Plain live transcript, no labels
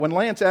When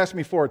Lance asked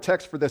me for a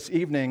text for this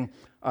evening,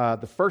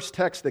 the first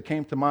text that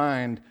came to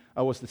mind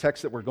was the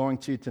text that we're going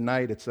to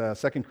tonight. It's 2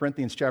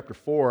 Corinthians chapter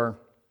 4,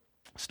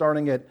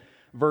 starting at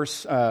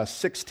verse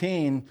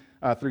 16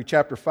 through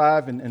chapter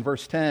 5 and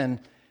verse 10.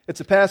 It's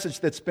a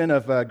passage that's been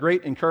of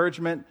great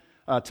encouragement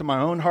to my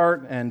own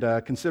heart, and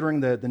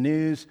considering the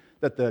news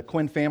that the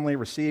Quinn family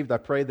received, I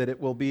pray that it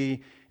will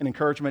be an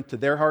encouragement to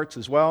their hearts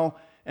as well,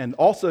 and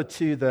also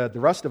to the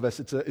rest of us.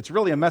 It's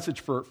really a message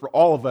for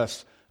all of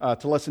us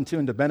to listen to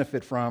and to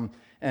benefit from.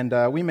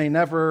 And we may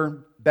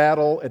never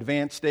battle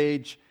advanced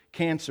stage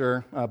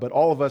cancer, but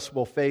all of us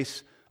will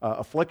face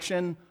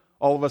affliction,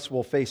 all of us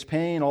will face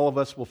pain, all of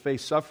us will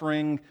face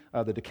suffering,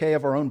 the decay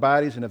of our own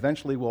bodies, and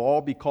eventually we'll all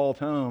be called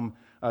home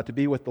to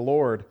be with the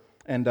Lord.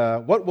 And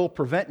what will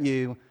prevent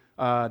you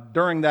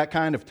during that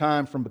kind of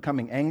time from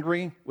becoming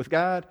angry with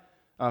God,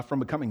 from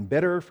becoming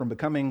bitter, from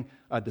becoming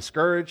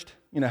discouraged?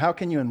 How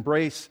can you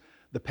embrace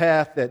the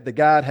path that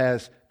God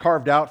has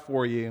carved out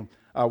for you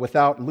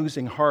without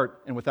losing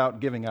heart and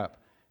without giving up?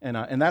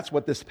 And that's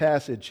what this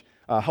passage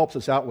helps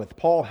us out with.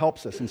 Paul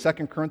helps us. In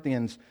 2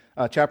 Corinthians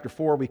chapter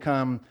 4, we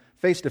come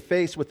face to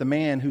face with a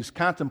man who's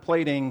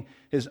contemplating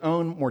his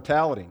own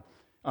mortality.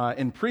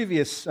 In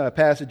previous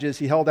passages,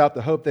 he held out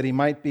the hope that he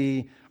might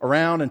be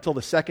around until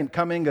the second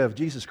coming of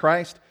Jesus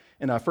Christ.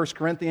 In 1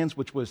 Corinthians,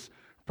 which was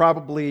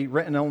probably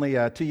written only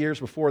 2 years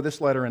before this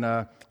letter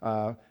in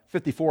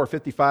 54 or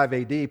 55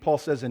 AD, Paul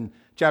says in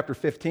chapter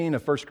 15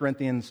 of 1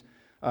 Corinthians,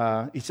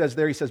 he says,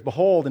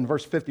 "Behold," in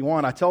verse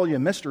 51, "I tell you a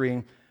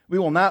mystery, we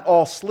will not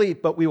all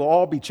sleep, but we will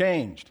all be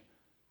changed."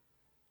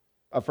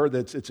 I've heard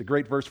that it's a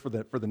great verse for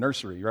the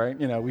nursery, right?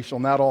 We shall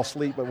not all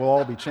sleep, but we'll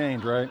all be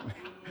changed, right?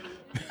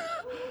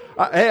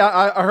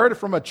 I heard it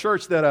from a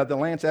church that the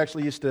Lance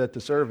actually used to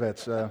serve at,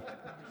 so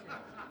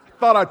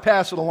thought I'd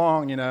pass it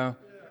along,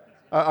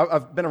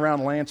 I've been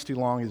around Lance too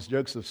long. His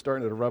jokes are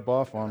starting to rub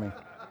off on me.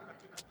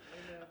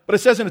 But it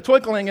says, in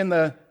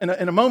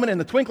a moment, in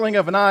the twinkling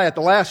of an eye, at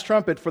the last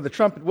trumpet, for the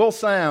trumpet will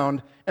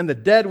sound, and the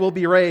dead will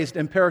be raised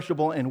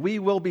imperishable, and we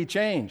will be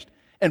changed.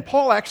 And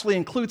Paul actually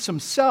includes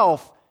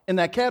himself in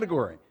that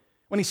category.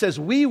 When he says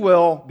we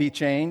will be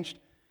changed,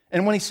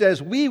 and when he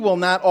says we will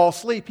not all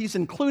sleep, he's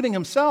including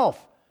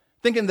himself,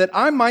 thinking that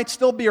I might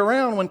still be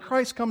around when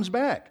Christ comes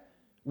back.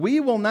 We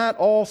will not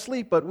all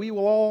sleep, but we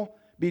will all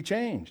be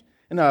changed.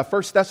 In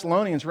 1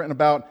 Thessalonians, written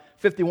about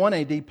 51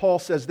 AD, Paul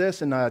says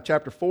this in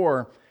chapter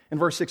 4, in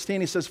verse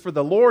 16, he says, "For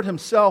the Lord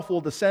himself will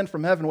descend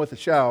from heaven with a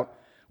shout,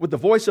 with the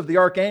voice of the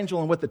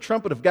archangel and with the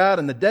trumpet of God,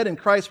 and the dead in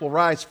Christ will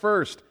rise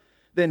first.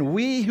 Then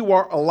we who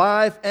are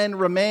alive and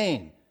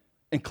remain,"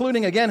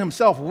 including again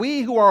himself,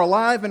 "we who are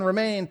alive and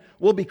remain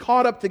will be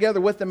caught up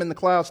together with them in the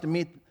clouds to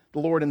meet the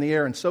Lord in the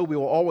air, and so we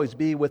will always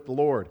be with the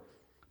Lord."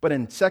 But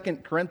in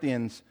 2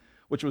 Corinthians,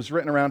 which was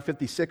written around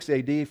 56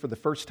 AD for the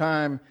first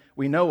time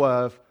we know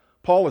of,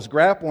 Paul is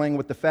grappling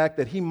with the fact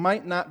that he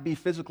might not be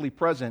physically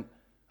present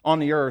on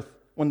the earth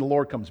when the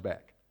Lord comes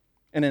back.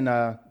 And in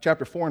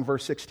chapter 4 and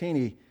verse 16,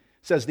 he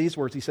says these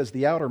words. He says,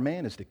 "The outer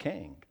man is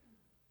decaying."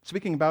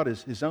 Speaking about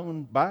his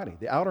own body.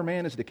 The outer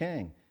man is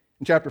decaying.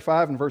 In chapter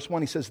 5 and verse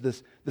 1, he says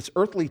this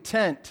earthly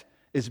tent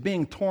is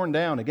being torn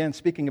down. Again,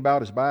 speaking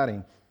about his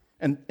body.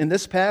 And in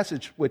this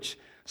passage, which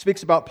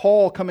speaks about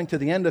Paul coming to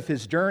the end of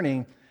his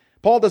journey,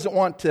 Paul doesn't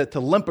want to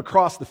limp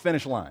across the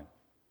finish line.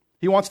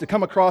 He wants to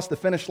come across the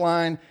finish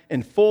line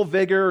in full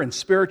vigor and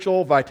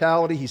spiritual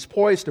vitality. He's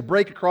poised to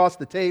break across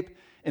the tape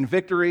in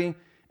victory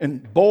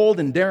and bold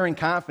and daring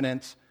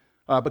confidence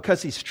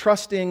because he's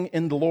trusting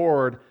in the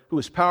Lord, who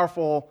is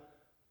powerful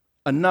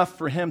enough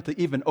for him to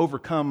even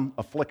overcome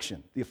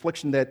affliction, the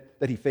affliction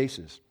that he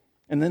faces.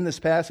 And in this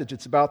passage,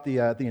 it's about the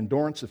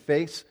endurance of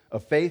faith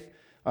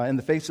in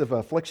the face of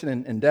affliction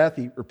and death.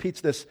 He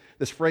repeats this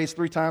phrase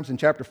 3 times in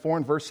chapter 4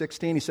 and verse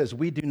 16. He says,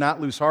 "We do not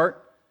lose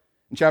heart."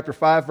 In chapter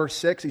 5, verse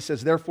 6, he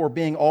says, "Therefore,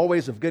 being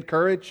always of good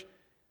courage."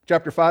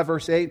 Chapter 5,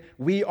 verse 8,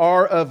 "We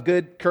are of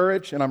good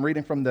courage." And I'm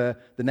reading from the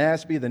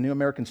NASB, the New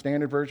American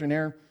Standard Version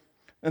here.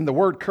 And the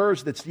word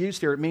courage that's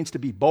used here, it means to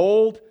be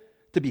bold,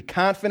 to be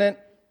confident.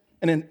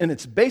 And in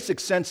its basic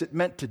sense, it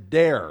meant to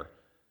dare.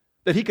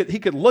 That he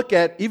could look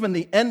at even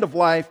the end of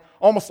life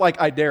almost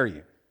like, "I dare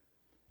you."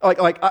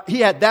 He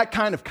had that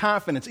kind of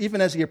confidence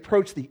even as he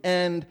approached the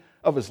end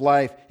of his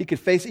life. He could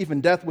face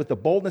even death with the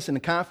boldness and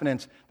the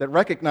confidence that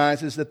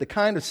recognizes that the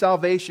kind of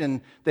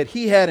salvation that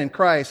he had in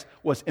Christ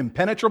was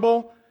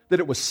impenetrable, that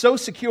it was so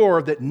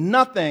secure that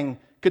nothing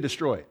could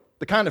destroy it.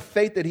 The kind of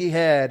faith that he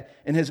had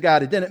in his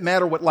God. It didn't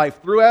matter what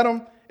life threw at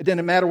him. It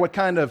didn't matter what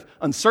kind of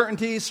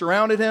uncertainties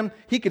surrounded him.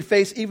 He could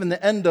face even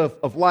the end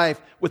of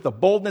life with a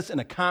boldness and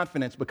a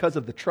confidence because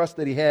of the trust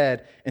that he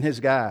had in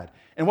his God.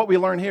 And what we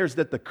learn here is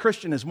that the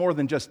Christian is more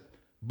than just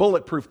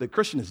bulletproof. The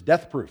Christian is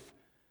death-proof.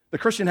 The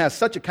Christian has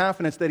such a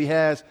confidence that he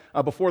has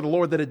before the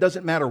Lord that it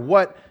doesn't matter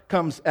what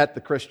comes at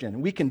the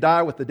Christian. We can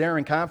die with the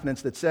daring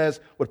confidence that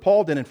says what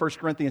Paul did in 1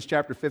 Corinthians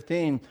chapter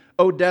 15,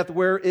 "O death,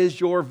 where is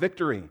your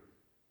victory?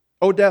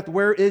 O death,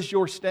 where is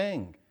your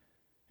sting?"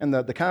 And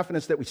the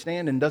confidence that we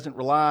stand in doesn't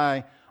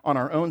rely on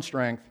our own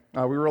strength.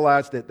 We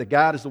realize that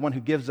God is the one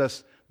who gives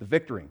us the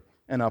victory.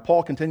 And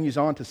Paul continues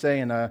on to say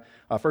in 1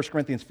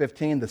 Corinthians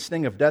 15, the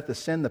sting of death is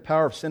sin, the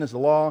power of sin is the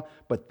law,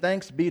 but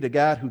thanks be to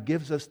God who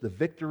gives us the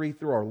victory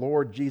through our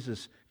Lord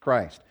Jesus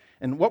Christ.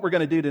 And what we're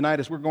going to do tonight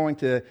is we're going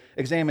to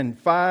examine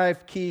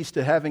 5 keys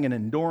to having an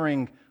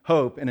enduring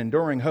hope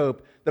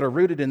that are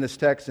rooted in this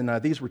text. And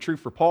these were true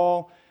for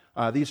Paul.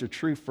 These are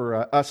true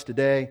for us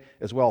today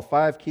as well.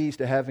 5 keys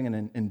to having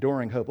an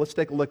enduring hope. Let's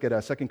take a look at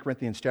 2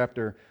 Corinthians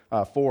chapter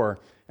 4,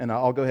 and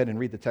I'll go ahead and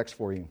read the text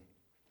for you.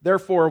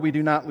 Therefore, we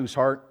do not lose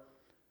heart.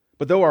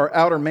 But though our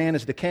outer man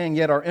is decaying,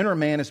 yet our inner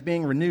man is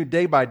being renewed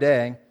day by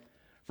day.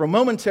 For a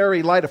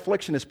momentary light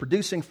affliction is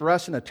producing for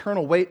us an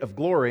eternal weight of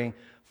glory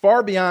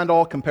far beyond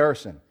all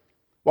comparison,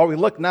 while we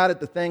look not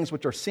at the things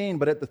which are seen,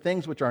 but at the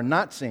things which are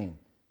not seen.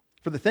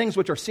 For the things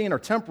which are seen are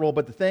temporal,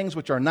 but the things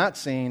which are not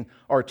seen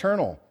are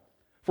eternal.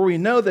 For we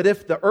know that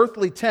if the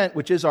earthly tent,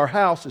 which is our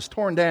house, is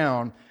torn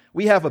down,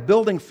 we have a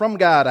building from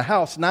God, a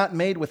house not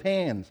made with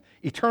hands,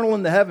 eternal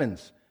in the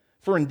heavens.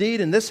 For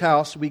indeed in this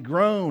house we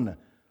groan,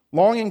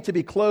 longing to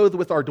be clothed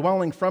with our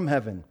dwelling from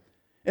heaven,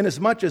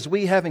 inasmuch as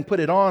we, having put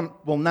it on,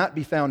 will not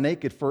be found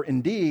naked. For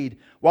indeed,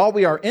 while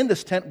we are in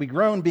this tent, we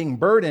groan, being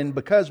burdened,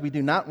 because we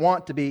do not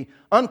want to be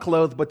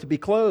unclothed, but to be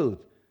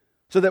clothed,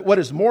 so that what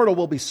is mortal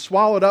will be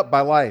swallowed up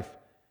by life.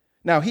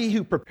 Now he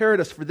who prepared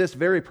us for this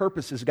very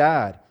purpose is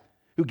God,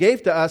 who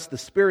gave to us the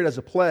Spirit as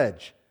a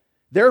pledge.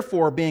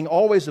 Therefore, being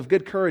always of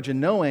good courage,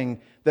 and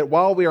knowing that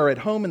while we are at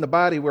home in the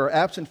body, we are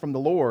absent from the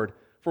Lord,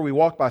 for we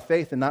walk by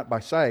faith and not by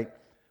sight.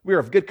 We are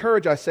of good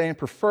courage, I say, and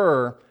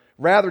prefer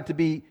rather to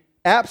be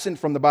absent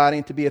from the body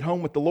and to be at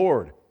home with the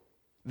Lord.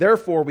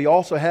 Therefore, we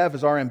also have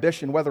as our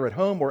ambition, whether at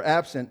home or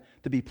absent,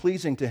 to be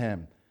pleasing to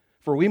Him.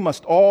 For we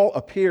must all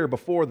appear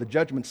before the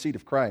judgment seat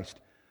of Christ,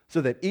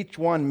 so that each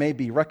one may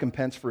be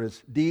recompensed for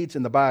his deeds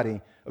in the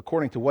body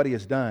according to what he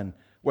has done,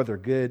 whether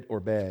good or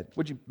bad.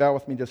 Would you bow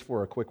with me just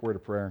for a quick word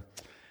of prayer?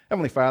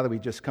 Heavenly Father, we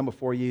just come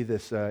before you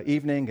this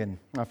evening,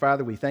 and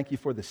Father, we thank you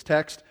for this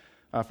text.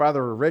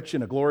 Father, a rich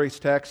and a glorious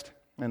text.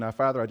 And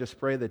Father, I just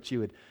pray that you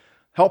would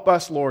help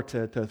us, Lord,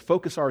 to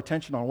focus our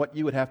attention on what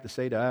you would have to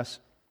say to us.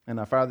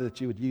 And Father,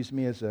 that you would use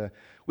me as a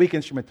weak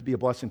instrument to be a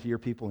blessing to your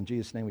people. In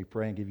Jesus' name we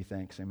pray and give you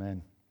thanks.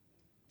 Amen.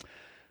 I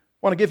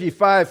want to give you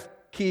 5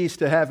 keys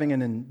to having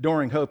an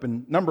enduring hope.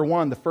 And number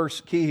 1, the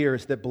first key here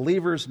is that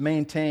believers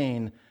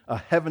maintain a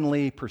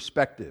heavenly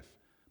perspective.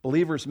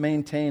 Believers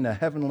maintain a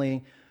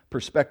heavenly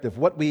perspective.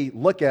 What we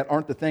look at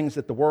aren't the things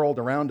that the world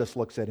around us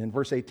looks at. In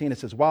verse 18 it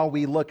says, while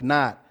we look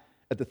not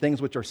at the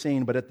things which are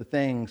seen, but at the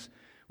things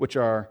which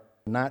are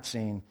not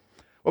seen.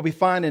 What we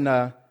find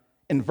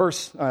in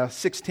verse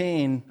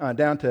 16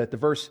 down to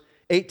verse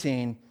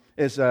 18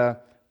 is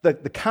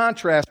the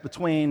contrast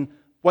between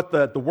what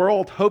the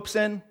world hopes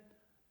in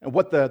and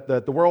what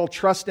the world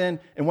trusts in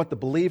and what the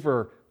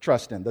believer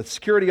trusts in. The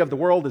security of the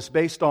world is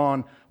based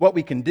on what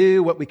we can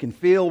do, what we can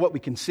feel, what we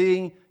can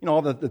see,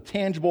 all the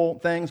tangible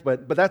things,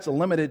 but that's a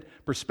limited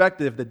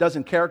perspective that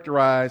doesn't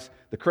characterize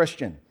the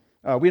Christian.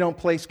 We don't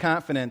place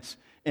confidence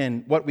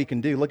in what we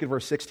can do. Look at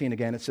verse 16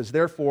 again. It says,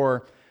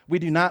 therefore, we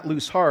do not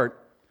lose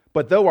heart,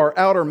 but though our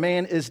outer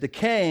man is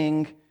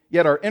decaying,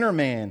 yet our inner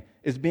man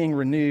is being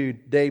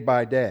renewed day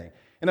by day.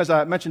 And as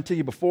I mentioned to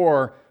you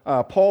before,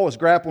 Paul is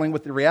grappling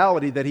with the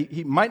reality that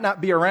he might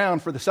not be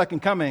around for the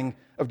second coming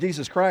of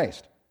Jesus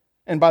Christ.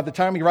 And by the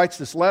time he writes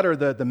this letter,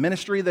 the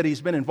ministry that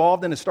he's been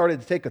involved in has started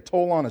to take a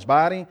toll on his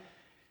body.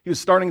 He was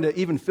starting to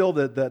even feel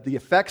the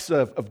effects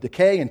of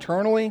decay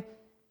internally.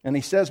 And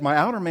he says, my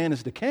outer man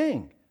is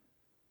decaying.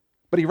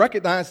 But he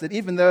recognized that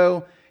even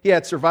though he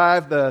had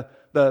survived the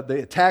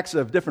attacks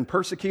of different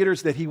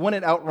persecutors, that he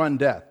wouldn't outrun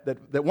death.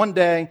 That one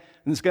day,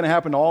 and it's going to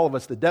happen to all of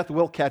us, that death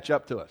will catch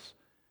up to us.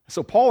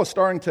 So Paul is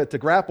starting to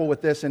grapple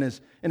with this in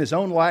his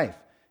own life.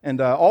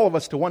 And all of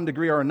us, to one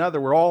degree or another,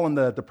 we're all in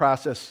the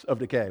process of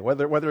decay.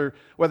 Whether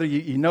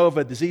you know of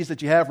a disease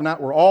that you have or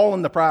not, we're all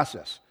in the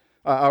process.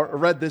 I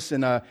read this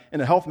in a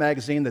health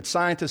magazine that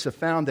scientists have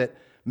found that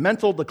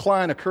mental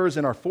decline occurs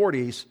in our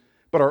 40s,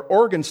 but our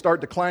organs start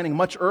declining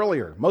much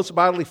earlier. Most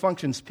bodily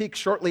functions peak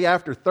shortly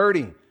after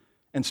 30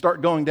 and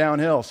start going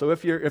downhill. So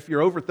if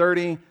you're over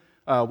 30,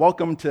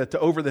 welcome to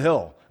over the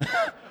hill.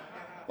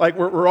 Like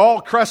we're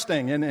all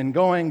cresting and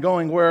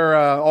going where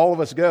all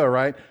of us go,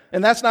 right?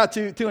 And that's not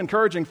too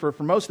encouraging for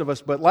most of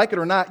us, but like it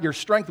or not, your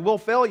strength will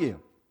fail you.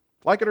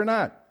 Like it or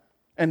not.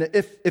 And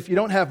if you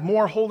don't have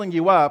more holding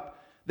you up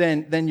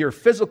than your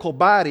physical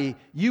body,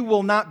 you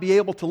will not be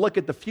able to look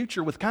at the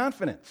future with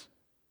confidence.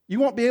 You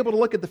won't be able to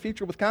look at the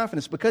future with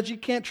confidence because you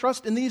can't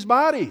trust in these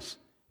bodies.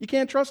 You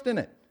can't trust in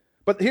it.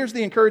 But here's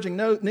the encouraging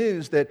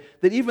news that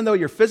even though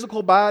your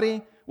physical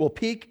body will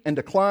peak and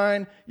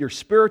decline, your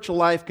spiritual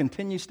life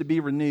continues to be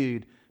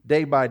renewed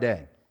day by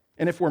day.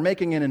 And if we're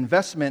making an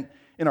investment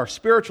in our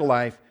spiritual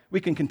life,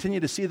 we can continue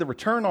to see the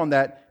return on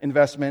that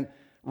investment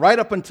right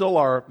up until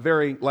our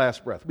very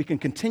last breath. We can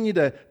continue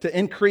to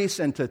increase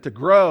and to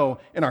grow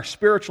in our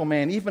spiritual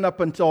man, even up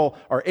until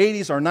our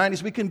 80s, our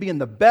 90s. We can be in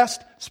the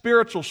best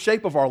spiritual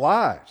shape of our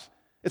lives.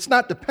 It's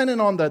not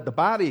dependent on the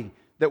body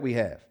that we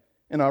have.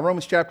 In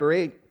Romans chapter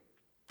 8,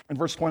 In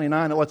verse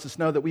 29, it lets us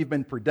know that we've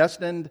been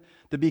predestined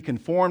to be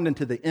conformed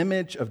into the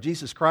image of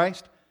Jesus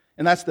Christ.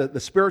 And that's the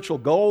spiritual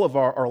goal of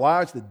our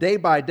lives, that day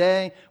by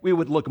day we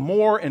would look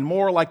more and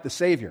more like the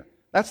Savior.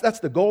 That's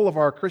the goal of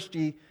our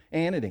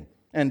Christianity.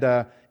 And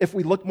if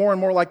we look more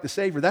and more like the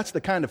Savior, that's the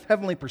kind of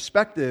heavenly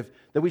perspective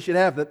that we should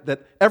have,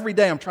 that every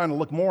day I'm trying to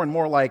look more and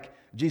more like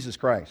Jesus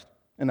Christ.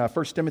 In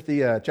 1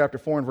 Timothy chapter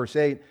 4 and verse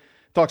 8, it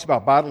talks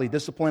about bodily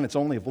discipline. It's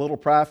only of little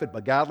profit,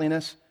 but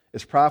godliness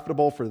is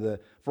profitable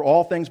for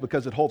all things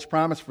because it holds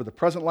promise for the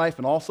present life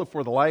and also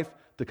for the life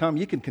to come.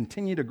 You can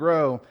continue to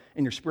grow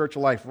in your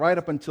spiritual life right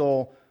up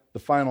until the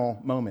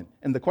final moment.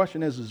 And the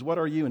question is what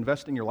are you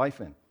investing your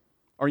life in?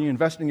 Are you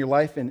investing your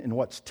life in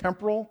what's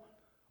temporal,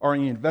 or are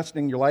you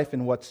investing your life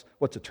in what's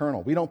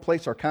eternal? We don't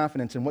place our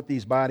confidence in what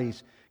these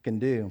bodies can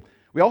do.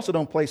 We also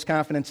don't place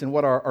confidence in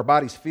what our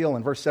bodies feel.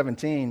 In verse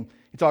 17,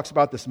 he talks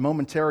about this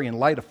momentary and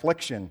light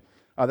affliction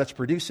that's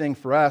producing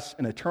for us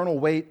an eternal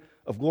weight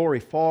of glory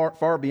far,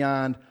 far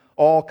beyond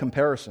all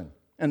comparison.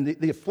 And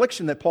the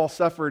affliction that Paul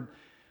suffered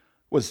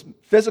was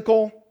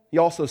physical. He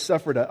also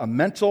suffered a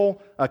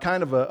mental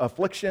kind of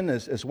affliction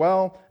as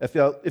well. If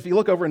you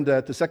look over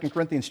into 2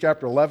 Corinthians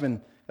chapter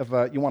 11, if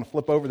you want to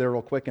flip over there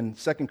real quick, in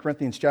 2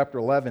 Corinthians chapter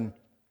 11,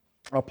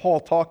 Paul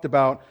talked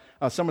about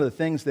some of the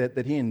things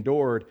that he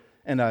endured.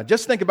 And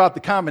just think about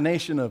the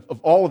combination of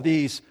all of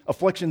these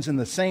afflictions in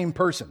the same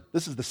person.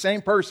 This is the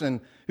same person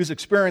who's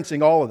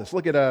experiencing all of this.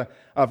 Look at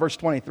verse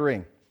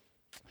 23.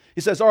 He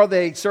says, "Are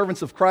they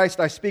servants of Christ?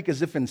 I speak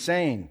as if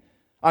insane.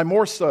 I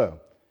more so.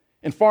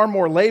 In far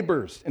more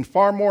labors, in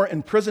far more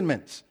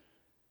imprisonments,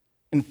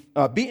 in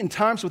beaten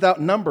times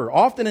without number,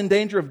 often in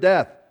danger of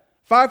death.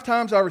 5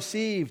 times I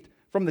received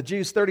from the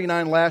Jews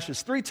 39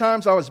 lashes. 3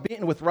 times I was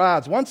beaten with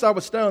rods. Once I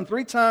was stoned.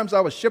 3 times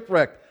I was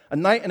shipwrecked. A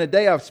night and a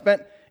day I've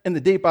spent in the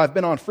deep. I've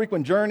been on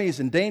frequent journeys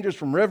and dangers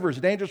from rivers,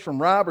 dangers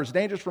from robbers,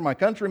 dangers from my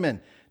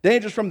countrymen,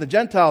 dangers from the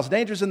Gentiles,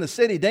 dangers in the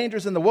city,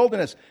 dangers in the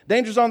wilderness,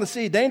 dangers on the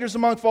sea, dangers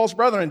among false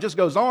brethren," and just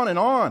goes on and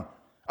on.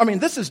 I mean,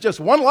 this is just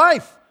one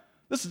life.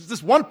 This is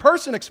just one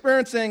person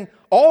experiencing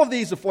all of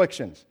these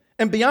afflictions.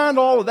 And beyond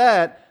all of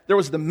that, there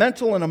was the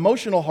mental and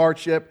emotional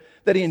hardship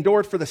that he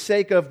endured for the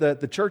sake of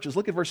the churches.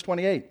 Look at verse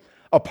 28.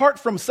 "Apart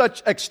from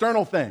such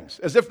external things,"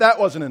 as if that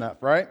wasn't enough,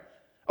 right?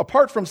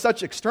 "Apart from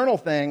such external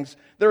things,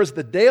 there is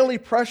the daily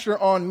pressure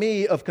on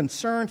me of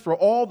concern for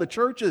all the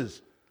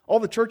churches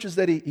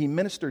that he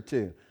ministered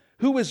to.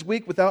 Who is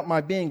weak without my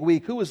being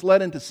weak? Who is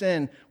led into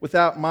sin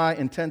without my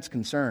intense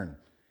concern?"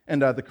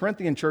 And the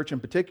Corinthian church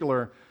in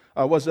particular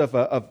was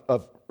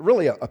of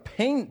really a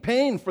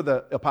pain for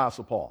the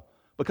Apostle Paul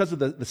because of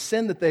the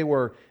sin that they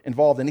were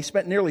involved in. He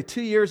spent nearly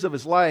 2 years of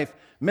his life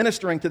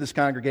ministering to this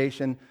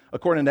congregation,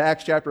 according to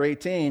Acts chapter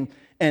 18.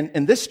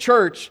 And this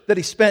church that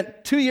he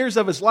spent 2 years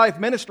of his life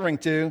ministering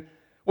to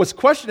was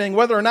questioning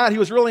whether or not he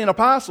was really an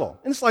apostle.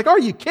 And it's like, are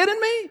you kidding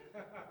me?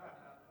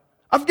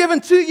 I've given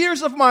 2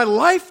 years of my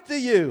life to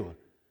you.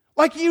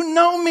 Like, you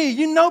know me.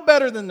 You know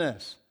better than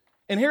this.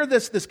 And here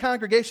this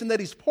congregation that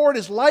he's poured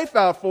his life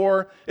out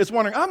for is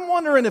wondering, I'm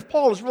wondering if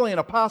Paul is really an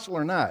apostle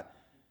or not.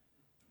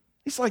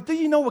 He's like, do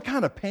you know what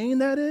kind of pain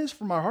that is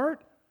for my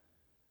heart?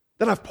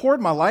 That I've poured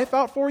my life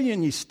out for you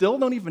and you still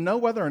don't even know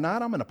whether or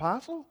not I'm an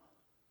apostle?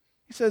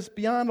 He says,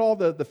 beyond all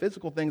the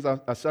physical things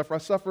I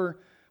suffer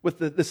with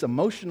this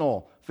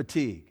emotional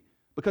fatigue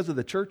because of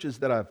the churches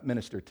that I've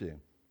ministered to.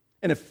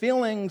 And if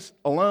feelings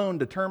alone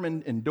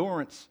determined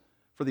endurance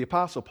for the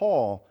Apostle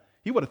Paul,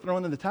 he would have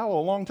thrown in the towel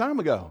a long time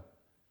ago.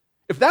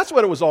 If that's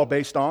what it was all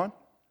based on,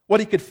 what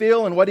he could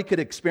feel and what he could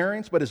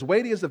experience, but as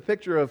weighty as the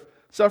picture of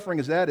suffering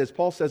as that is,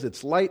 Paul says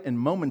it's light and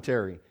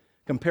momentary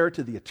compared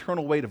to the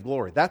eternal weight of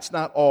glory. That's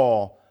not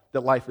all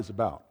that life is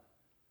about.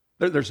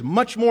 There's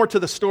much more to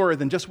the story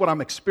than just what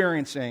I'm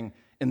experiencing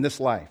in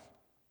this life.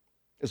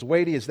 As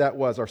weighty as that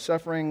was, our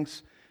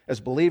sufferings as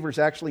believers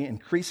actually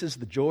increases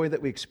the joy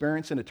that we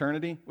experience in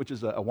eternity, which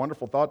is a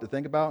wonderful thought to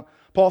think about.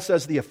 Paul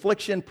says the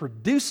affliction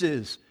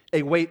produces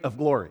a weight of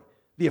glory.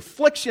 The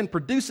affliction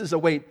produces a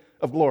weight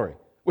of glory,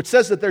 which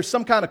says that there's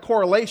some kind of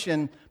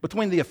correlation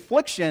between the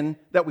affliction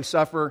that we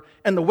suffer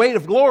and the weight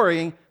of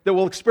glory that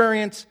we'll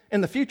experience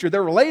in the future.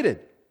 They're related.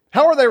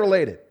 How are they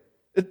related?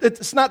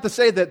 It's not to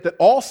say that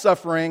all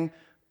suffering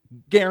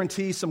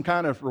guarantees some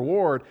kind of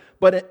reward,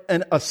 but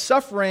a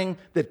suffering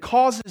that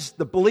causes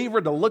the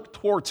believer to look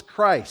towards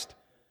Christ.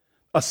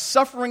 A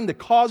suffering that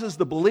causes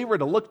the believer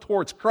to look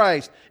towards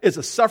Christ is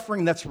a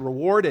suffering that's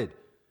rewarded.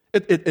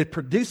 It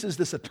produces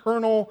this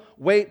eternal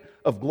weight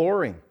of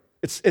glory.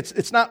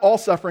 It's not all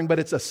suffering, but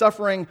it's a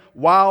suffering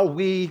while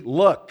we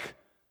look.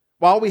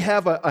 While we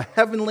have a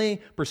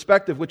heavenly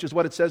perspective, which is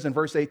what it says in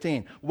verse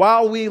 18.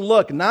 While we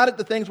look, not at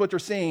the things which are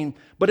seen,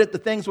 but at the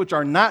things which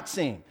are not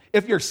seen.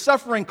 If your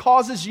suffering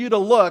causes you to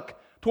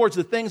look towards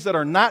the things that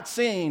are not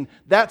seen,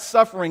 that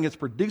suffering is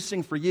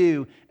producing for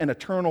you an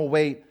eternal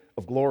weight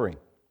of glory.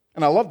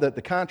 And I love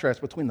the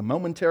contrast between the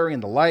momentary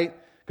and the light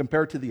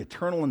compared to the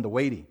eternal and the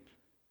weighty.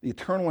 The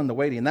eternal and the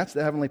weighty. And that's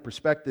the heavenly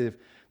perspective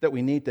that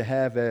we need to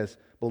have as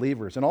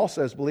believers. And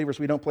also as believers,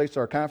 we don't place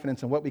our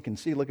confidence in what we can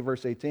see. Look at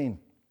verse 18.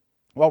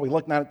 Well, we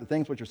look not at the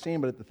things which are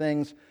seen, but at the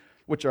things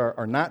which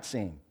are not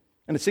seen.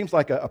 And it seems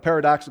like a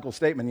paradoxical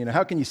statement.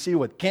 How can you see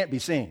what can't be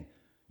seen?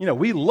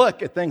 We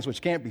look at things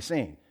which can't be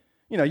seen.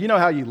 You know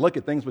how you look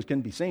at things which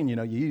can be seen.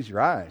 You use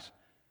your eyes.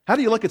 How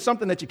do you look at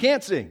something that you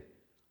can't see?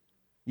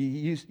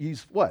 You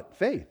use what?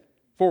 Faith.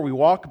 For we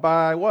walk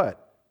by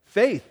what?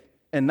 Faith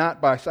and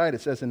not by sight, it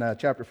says in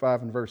chapter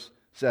 5 and verse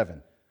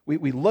 7.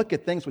 We look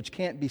at things which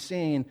can't be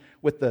seen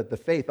with the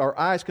faith. Our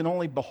eyes can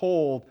only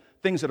behold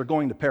things that are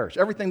going to perish.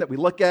 Everything that we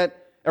look at,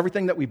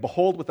 everything that we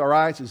behold with our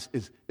eyes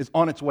is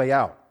on its way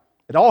out.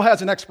 It all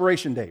has an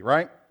expiration date,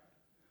 right?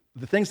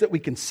 The things that we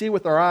can see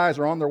with our eyes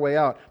are on their way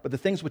out, but the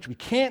things which we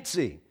can't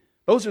see,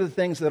 those are the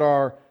things that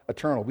are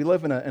eternal. We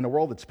live in a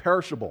world that's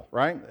perishable,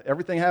 right?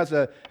 Everything has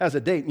a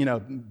date,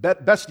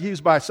 best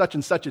used by such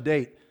and such a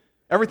date.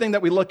 Everything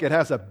that we look at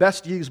has a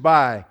best used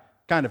by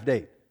kind of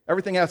date.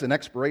 Everything has an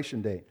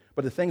expiration date.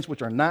 But the things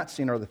which are not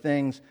seen are the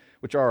things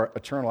which are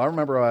eternal. I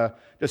remember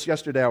just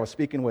yesterday I was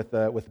speaking with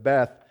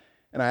Beth,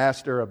 and I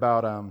asked her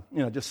about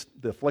just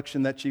the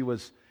affliction that she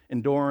was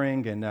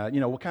enduring, and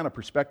what kind of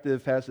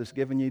perspective has this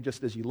given you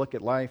just as you look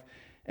at life.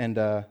 And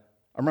I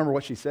remember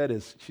what she said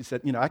is, she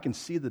said, I can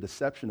see the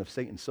deception of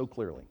Satan so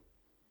clearly.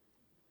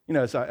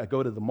 As I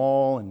go to the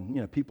mall,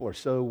 and people are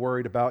so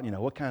worried about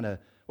what kind of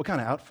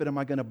outfit am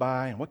I going to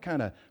buy, and what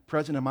kind of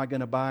present am I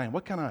going to buy, and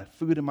what kind of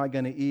food am I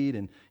going to eat,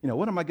 and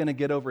what am I going to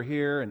get over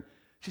here? And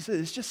she said,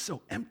 it's just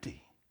so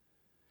empty.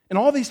 And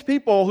all these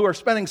people who are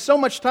spending so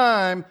much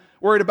time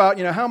worried about,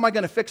 how am I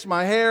going to fix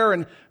my hair,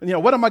 and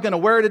what am I going to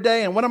wear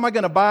today, and what am I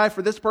going to buy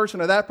for this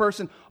person or that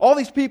person? All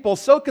these people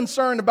so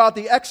concerned about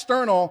the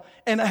external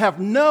and have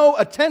no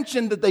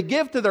attention that they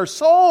give to their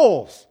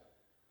souls.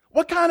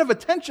 What kind of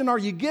attention are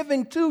you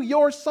giving to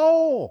your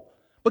soul?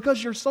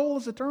 Because your soul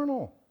is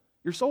eternal.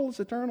 Your soul is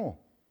eternal.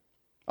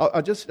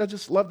 I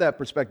just love that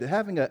perspective.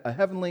 Having a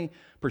heavenly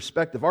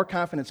perspective. Our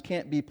confidence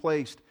can't be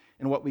placed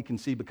in what we can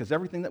see because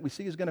everything that we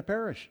see is going to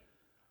perish.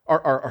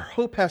 Our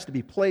hope has to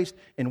be placed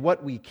in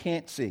what we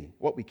can't see,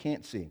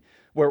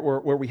 where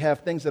we have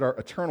things that are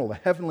eternal, a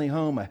heavenly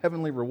home, a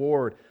heavenly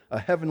reward, a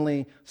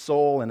heavenly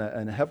soul, and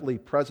a heavenly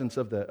presence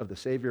of the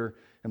Savior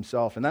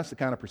himself. And that's the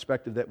kind of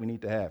perspective that we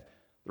need to have.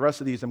 The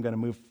rest of these I'm going to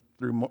move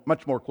through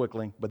much more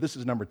quickly, but this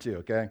is number 2,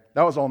 okay?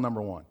 That was all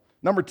number 1.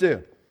 Number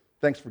 2.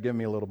 Thanks for giving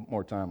me a little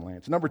more time,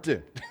 Lance. Number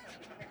 2.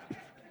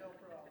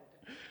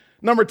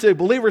 Number 2,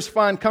 believers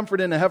find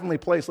comfort in a heavenly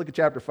place. Look at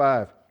chapter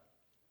 5.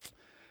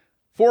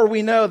 For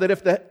we know that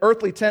if the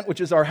earthly tent,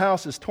 which is our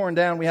house, is torn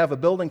down, we have a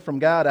building from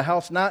God, a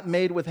house not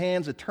made with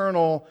hands,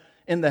 eternal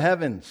in the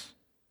heavens.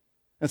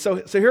 And so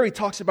here he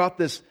talks about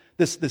this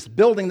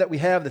building that we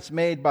have that's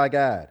made by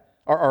God.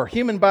 Our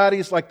human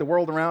bodies, like the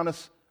world around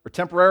us, are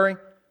temporary.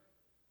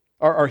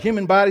 Our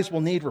human bodies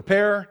will need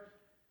repair,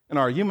 and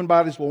our human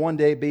bodies will one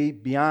day be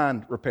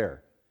beyond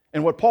repair.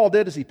 And what Paul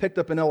did is he picked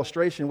up an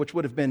illustration which he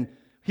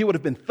would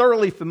have been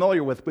thoroughly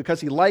familiar with,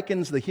 because he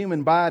likens the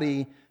human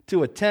body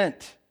to a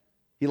tent.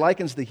 He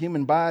likens the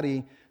human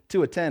body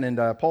to a tent.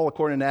 And Paul,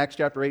 according to Acts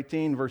chapter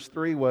 18, verse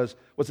 3, was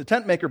a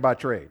tent maker by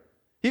trade.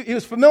 He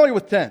was familiar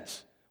with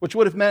tents, which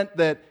would have meant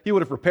that he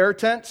would have repaired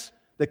tents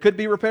that could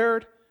be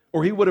repaired,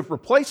 or he would have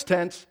replaced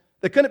tents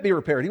that couldn't be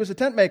repaired. He was a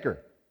tent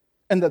maker.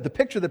 And the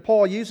picture that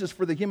Paul uses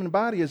for the human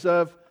body is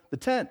of the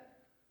tent.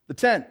 The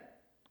tent,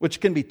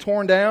 which can be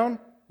torn down,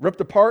 ripped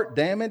apart,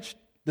 damaged,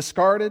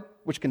 discarded,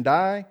 which can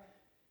die,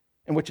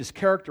 and which is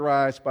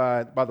characterized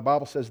by the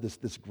Bible says,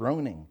 this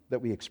groaning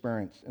that we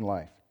experience in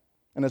life.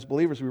 And as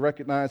believers, we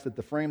recognize that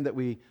the frame that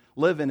we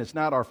live in is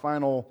not our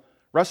final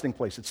resting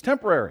place. It's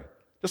temporary,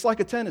 just like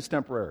a tent is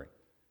temporary.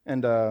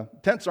 And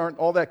tents aren't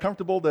all that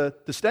comfortable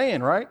to stay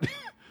in, right?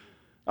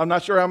 I'm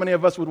not sure how many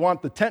of us would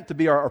want the tent to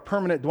be our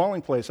permanent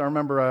dwelling place. I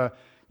remember,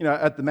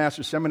 at the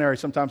Master's Seminary,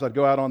 sometimes I'd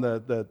go out on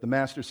the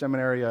Master's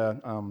Seminary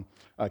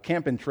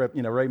camping trip.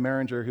 Ray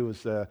Maringer, who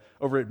was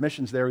over at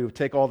missions there, he would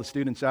take all the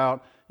students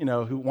out,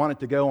 who wanted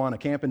to go on a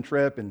camping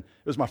trip. And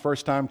it was my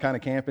first time kind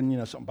of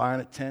camping, so I'm buying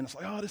a tent. It's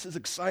like, oh, this is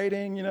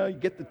exciting. You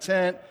get the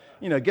tent,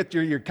 get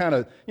your kind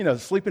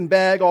of, sleeping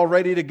bag all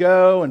ready to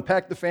go, and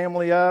pack the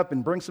family up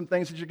and bring some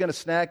things that you're going to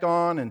snack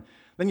on. And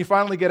then you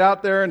finally get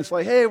out there and it's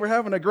like, hey, we're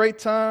having a great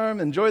time,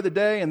 enjoy the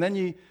day. And then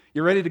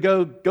you're ready to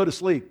go to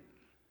sleep.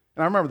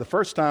 And I remember the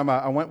first time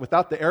I went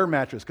without the air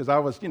mattress, because I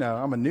was,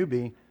 I'm a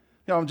newbie.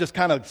 I'm just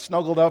kind of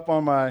snuggled up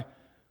on my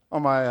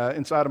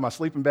inside of my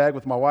sleeping bag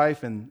with my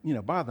wife, and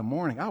by the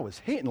morning I was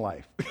hating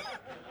life.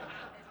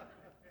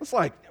 It's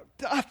like,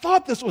 I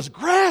thought this was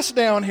grass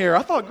down here.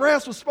 I thought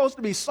grass was supposed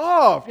to be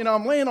soft.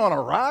 I'm laying on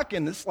a rock,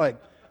 and it's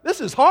like, this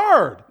is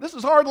hard. This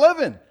is hard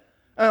living.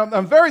 And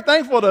I'm very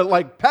thankful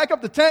to pack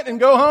up the tent and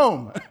go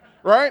home,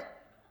 right?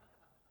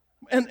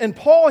 And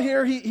Paul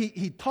here,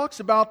 he talks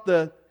about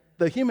the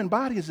human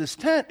body as this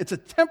tent. It's a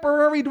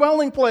temporary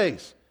dwelling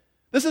place.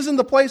 This isn't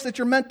the place that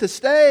you're meant to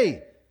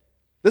stay.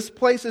 This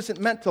place isn't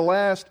meant to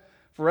last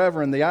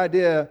forever. And the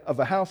idea of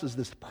a house is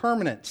this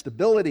permanent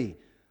stability,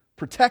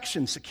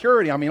 protection,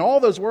 security. I mean,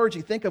 all those words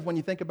you think of when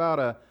you think about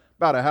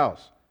a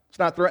house. It's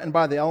not threatened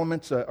by the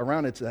elements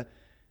around it.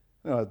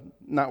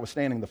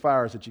 notwithstanding the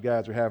fires that you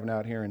guys are having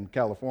out here in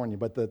California.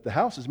 But the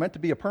house is meant to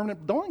be a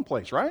permanent dwelling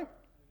place, right?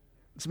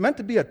 It's meant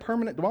to be a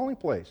permanent dwelling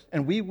place.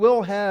 And we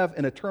will have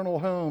an eternal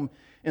home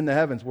in the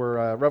heavens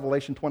where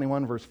Revelation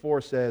 21 verse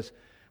 4 says,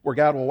 where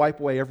God will wipe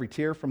away every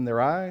tear from their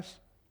eyes.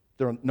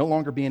 There will no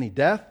longer be any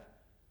death,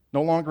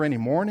 no longer any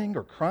mourning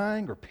or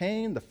crying or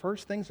pain. The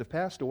first things have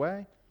passed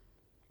away.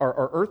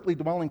 Our earthly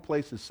dwelling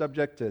place is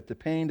subject to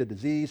pain, to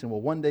disease, and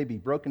will one day be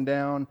broken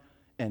down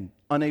and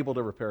unable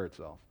to repair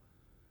itself.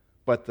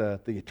 But the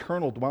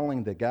eternal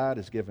dwelling that God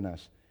has given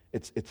us,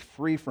 it's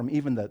free from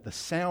even the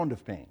sound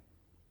of pain.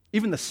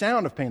 Even the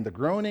sound of pain, the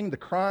groaning, the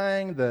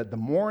crying, the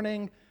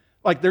mourning.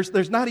 Like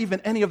there's not even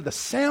any of the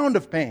sound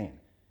of pain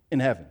in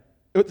heaven.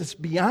 It's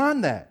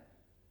beyond that.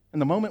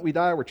 And the moment we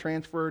die, we're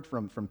transferred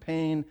from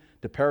pain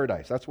to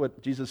paradise. That's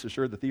what Jesus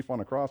assured the thief on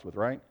the cross with,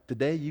 right?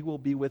 Today you will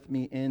be with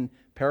me in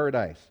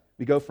paradise.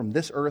 We go from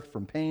this earth,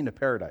 from pain to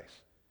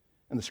paradise.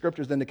 And the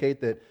scriptures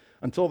indicate that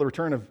until the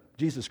return of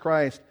Jesus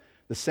Christ,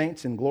 the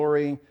saints in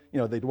glory,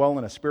 they dwell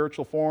in a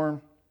spiritual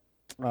form.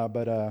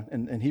 But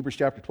in Hebrews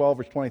chapter 12,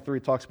 verse 23,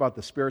 it talks about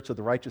the spirits of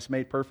the righteous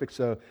made perfect.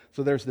 So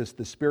there's this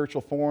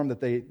spiritual form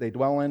that they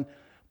dwell in.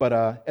 But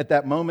at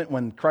that moment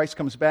when Christ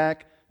comes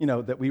back,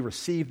 that we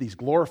receive these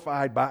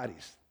glorified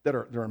bodies that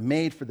are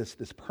made for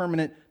this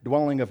permanent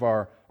dwelling of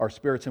our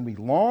spirits. And we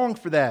long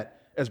for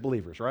that as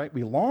believers, right?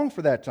 We long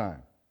for that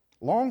time.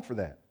 Long for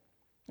that.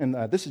 And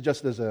this is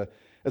just as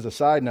a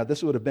side note,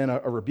 this would have been a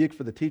rebuke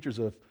for the teachers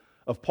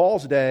of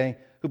Paul's day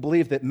who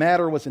believed that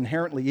matter was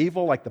inherently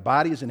evil, like the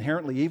body is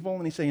inherently evil.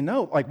 And he's saying,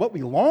 no, like what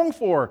we long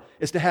for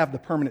is to have the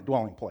permanent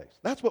dwelling place.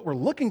 That's what we're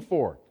looking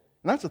for.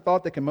 And that's a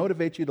thought that can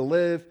motivate you to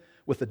live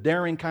with a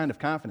daring kind of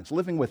confidence,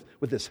 living with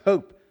this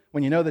hope.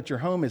 When you know that your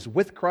home is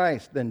with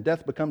Christ, then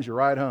death becomes your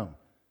ride home.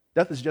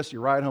 Death is just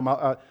your ride home.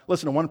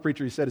 Listen to one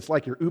preacher, he said, it's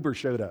like your Uber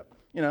showed up.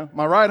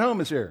 My ride home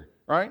is here,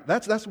 right?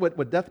 That's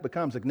what death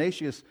becomes.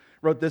 Ignatius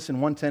wrote this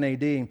in 110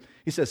 AD.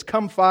 He says,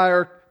 come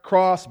fire,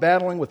 cross,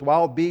 battling with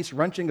wild beasts,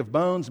 wrenching of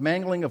bones,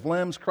 mangling of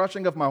limbs,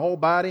 crushing of my whole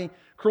body,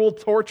 cruel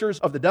tortures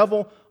of the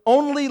devil.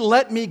 Only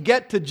let me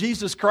get to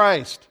Jesus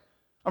Christ.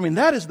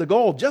 That is the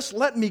goal. Just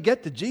let me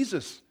get to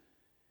Jesus.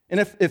 And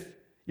if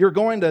you're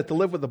going to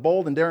live with a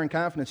bold and daring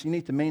confidence, you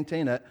need to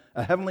maintain a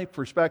heavenly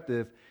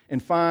perspective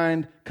and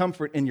find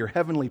comfort in your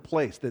heavenly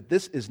place, that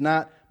this is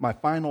not my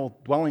final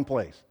dwelling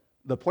place.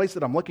 The place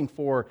that I'm looking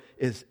for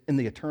is in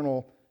the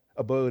eternal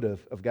abode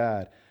of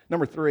God.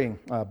 Number 3,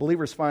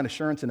 believers find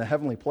assurance in a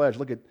heavenly pledge.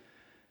 Look at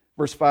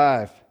verse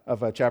 5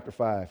 of chapter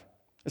 5.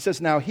 It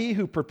says, now he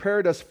who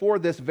prepared us for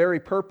this very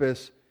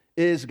purpose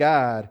is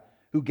God,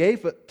 who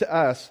gave to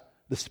us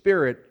the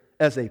Spirit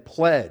as a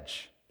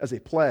pledge. As a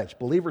pledge.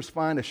 Believers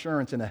find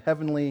assurance in a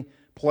heavenly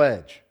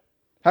pledge.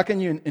 How can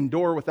you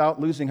endure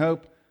without losing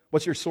hope?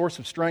 What's your source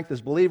of strength?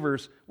 As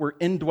believers, we're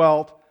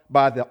indwelt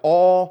by the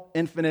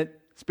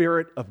all-infinite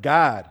Spirit of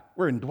God.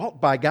 We're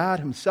indwelt by God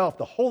Himself,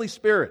 the Holy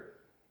Spirit.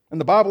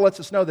 And the Bible lets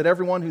us know that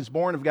everyone who's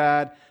born of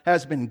God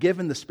has been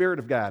given the Spirit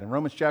of God. In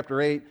Romans chapter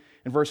 8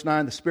 and verse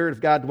 9, the Spirit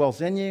of God dwells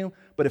in you,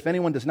 but if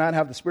anyone does not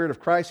have the Spirit of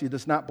Christ, he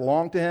does not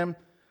belong to Him.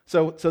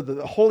 So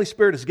the Holy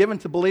Spirit is given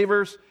to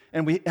believers,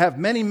 and we have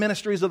many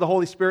ministries of the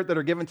Holy Spirit that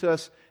are given to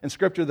us in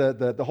Scripture.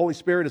 The Holy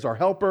Spirit is our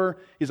helper,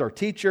 He's our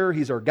teacher,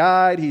 He's our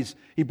guide,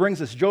 He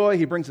brings us joy,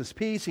 He brings us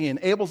peace, He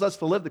enables us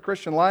to live the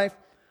Christian life.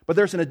 But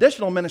there's an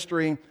additional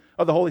ministry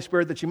of the Holy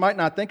Spirit that you might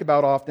not think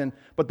about often,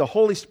 but the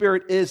Holy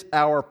Spirit is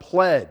our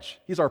pledge.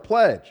 He's our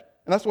pledge.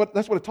 And that's what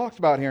it talks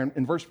about here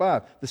in verse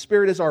 5. The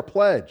Spirit is our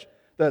pledge.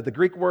 The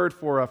Greek word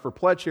for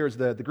pledge here is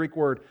the Greek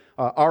word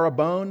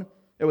arabon.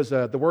 It was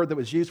the word that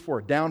was used for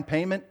a down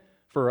payment,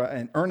 for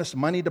an earnest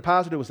money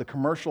deposit. It was a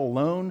commercial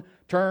loan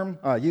term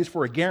used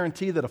for a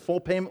guarantee that a full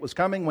payment was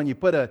coming. When you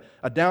put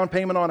a down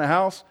payment on a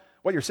house,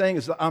 what you're saying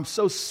is, I'm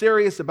so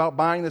serious about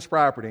buying this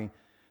property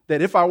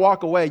that if I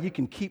walk away, you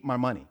can keep my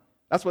money.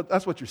 That's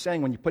what you're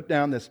saying when you put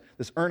down this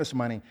earnest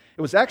money.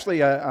 It was actually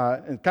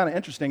kind of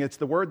interesting. It's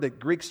the word that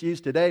Greeks use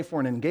today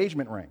for an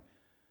engagement ring.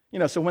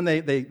 So when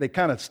they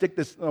kind of stick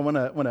this, when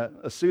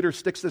a suitor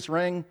sticks this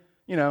ring,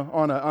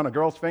 on a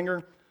girl's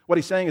finger, what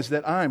he's saying is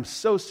that I'm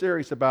so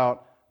serious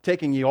about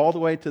taking you all the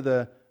way to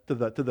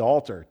the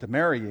altar to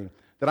marry you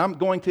that I'm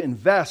going to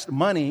invest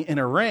money in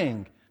a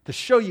ring to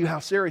show you how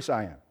serious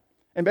I am.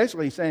 And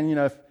basically he's saying,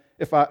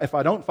 if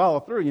I don't follow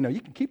through,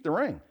 you can keep the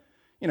ring.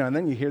 And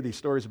then you hear these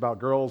stories about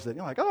girls that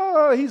you're like,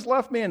 oh, he's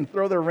left me, and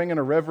throw their ring in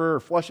a river or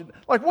flush it.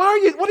 Like, what are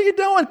you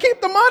doing?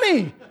 Keep the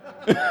money.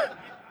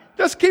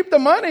 Just keep the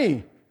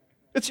money.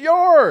 It's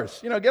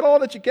yours. Get all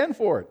that you can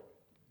for it.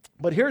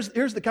 But here's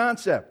the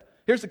concept.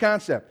 Here's the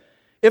concept.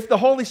 If the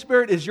Holy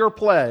Spirit is your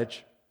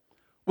pledge,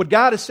 what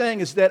God is saying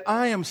is that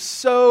I am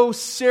so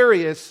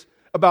serious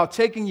about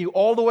taking you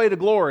all the way to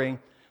glory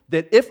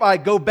that if I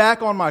go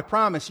back on my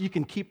promise, you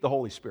can keep the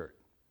Holy Spirit.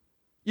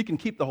 You can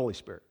keep the Holy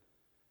Spirit.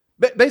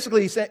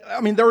 Basically, he's saying,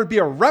 there would be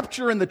a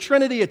rupture in the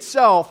Trinity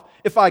itself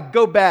if I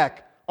go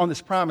back on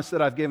this promise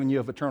that I've given you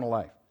of eternal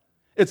life.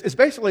 It's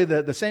basically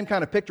the same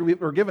kind of picture. We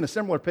were given a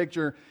similar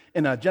picture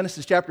in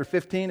Genesis chapter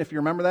 15, if you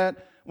remember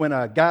that, when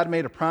God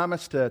made a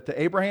promise to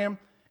Abraham,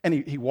 and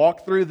he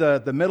walked through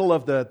the middle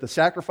of the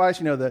sacrifice.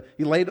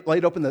 He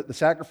laid open the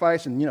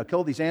sacrifice and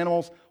killed these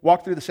animals,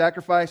 walked through the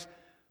sacrifice,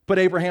 put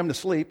Abraham to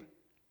sleep,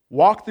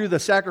 walked through the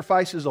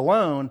sacrifices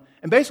alone.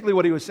 And basically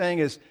what he was saying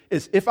is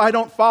if I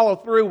don't follow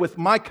through with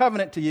my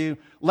covenant to you,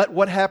 let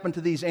what happened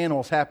to these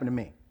animals happen to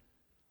me.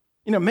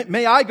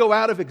 May I go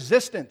out of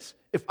existence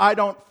if I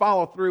don't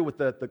follow through with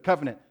the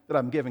covenant that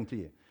I'm giving to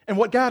you. And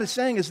what God is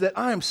saying is that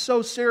I am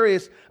so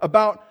serious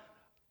about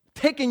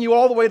taking you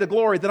all the way to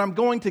glory that I'm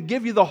going to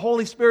give you the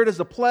Holy Spirit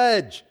as a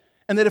pledge,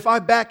 and that if I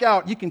back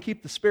out, you can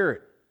keep the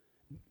Spirit.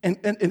 And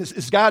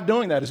is God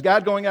doing that? Is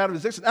God going out of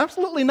existence?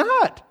 Absolutely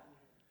not.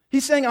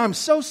 He's saying, I'm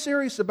so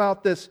serious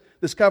about this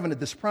covenant,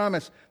 this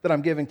promise that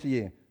I'm giving to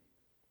you.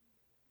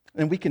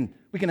 And we can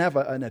have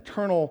an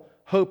eternal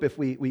hope if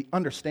we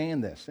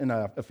understand this. In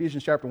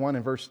Ephesians chapter 1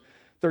 and verse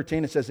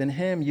 13, it says, in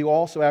him you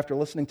also, after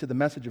listening to the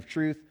message of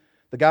truth,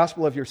 the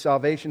gospel of your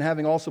salvation,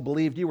 having also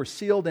believed, you were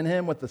sealed in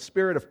him with the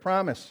Spirit of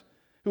promise,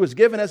 who was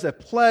given as a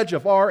pledge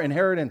of our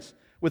inheritance,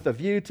 with a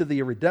view to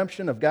the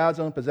redemption of God's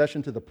own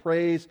possession, to the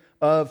praise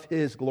of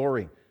his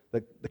glory.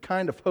 The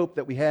kind of hope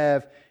that we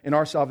have in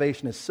our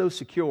salvation is so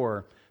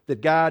secure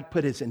that God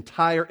put his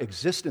entire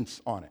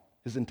existence on it.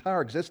 His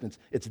entire existence.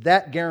 It's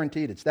that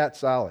guaranteed. It's that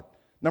solid.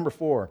 Number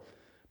 4,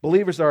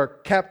 believers are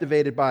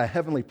captivated by a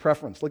heavenly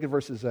preference. Look at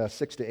verses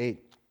 6 to 8.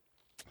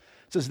 It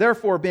says,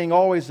 therefore, being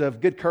always of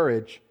good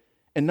courage,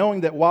 and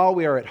knowing that while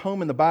we are at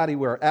home in the body,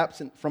 we are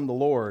absent from the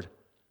Lord,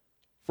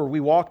 for we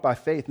walk by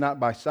faith, not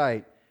by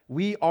sight,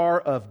 we are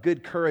of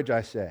good courage,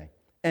 I say,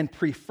 and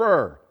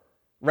prefer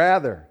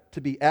rather to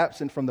be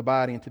absent from the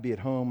body and to be at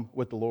home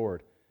with the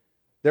Lord.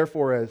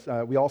 Therefore, as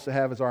we also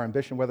have as our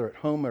ambition, whether at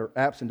home or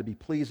absent, to be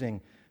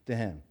pleasing to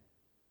him.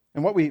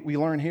 And what we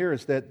learn here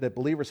is that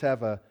believers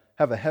have a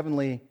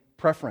heavenly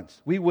preference.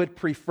 We would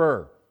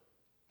prefer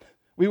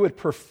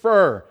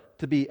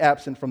to be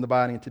absent from the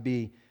body and to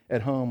be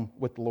at home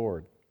with the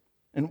Lord.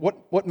 And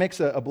what makes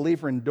a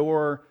believer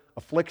endure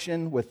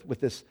affliction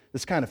with this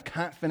kind of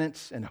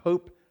confidence and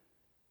hope?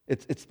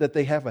 It's that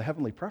they have a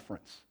heavenly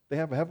preference. They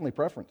have a heavenly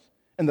preference.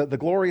 And the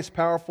glorious,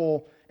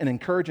 powerful, and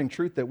encouraging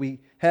truth that we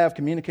have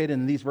communicated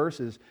in these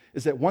verses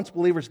is that once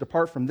believers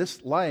depart from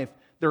this life,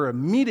 they're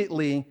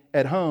immediately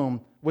at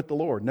home with the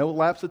Lord. No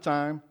lapse of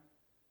time.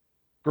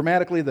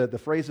 Grammatically, the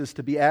phrase is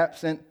to be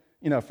absent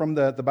from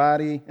the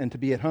body and to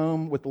be at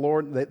home with the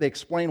Lord. They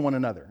explain one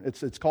another.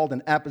 It's called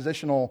an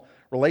appositional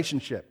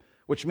relationship,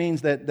 which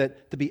means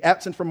that to be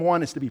absent from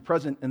one is to be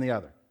present in the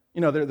other.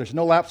 There's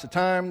no lapse of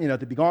time.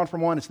 To be gone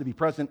from one is to be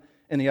present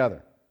in the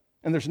other.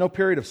 And there's no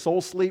period of soul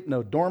sleep,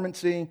 no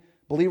dormancy.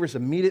 Believers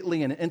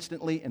immediately and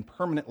instantly and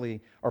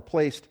permanently are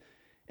placed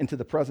into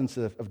the presence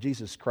of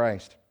Jesus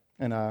Christ.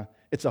 And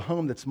it's a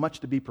home that's much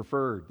to be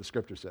preferred, the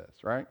Scripture says,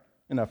 right?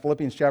 In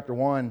Philippians chapter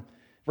 1,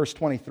 verse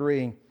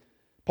 23,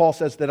 Paul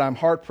says that I'm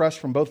hard-pressed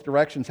from both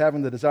directions,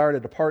 having the desire to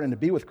depart and to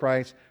be with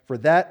Christ, for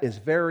that is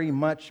very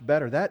much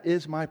better. That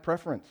is my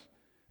preference.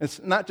 It's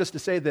not just to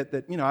say that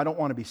I don't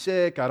want to be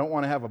sick, I don't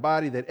want to have a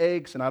body that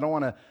aches, and I don't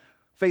want to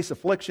face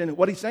affliction.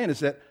 What he's saying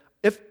is that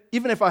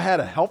even if I had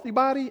a healthy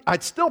body,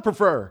 I'd still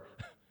prefer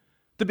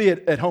to be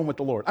at home with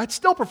the Lord. I'd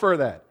still prefer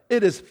that.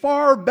 It is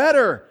far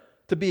better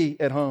to be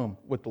at home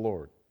with the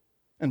Lord.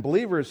 And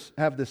believers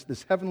have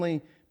this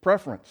heavenly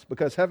preference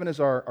because heaven is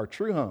our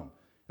true home.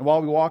 And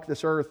while we walk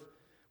this earth,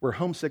 we're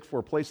homesick for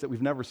a place that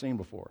we've never seen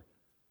before.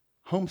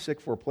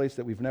 Homesick for a place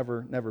that we've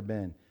never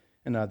been.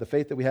 And the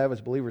faith that we have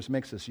as believers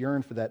makes us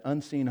yearn for that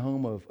unseen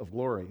home of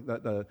glory.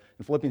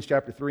 In Philippians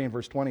chapter 3 and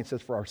verse 20, it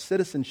says, for our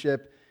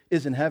citizenship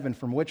is in heaven,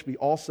 from which we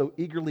also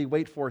eagerly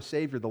wait for a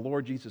Savior, the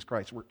Lord Jesus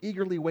Christ. We're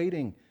eagerly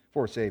waiting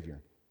for a Savior.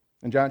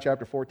 In John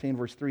chapter 14,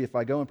 verse 3, if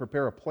I go and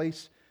prepare a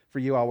place for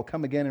you, I will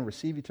come again and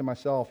receive you to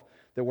myself,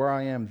 that where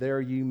I am, there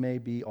you may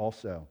be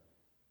also.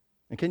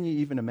 And can you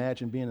even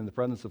imagine being in the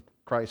presence of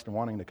Christ and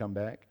wanting to come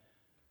back?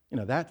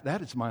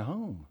 That is my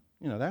home.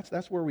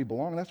 That's where we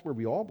belong. That's where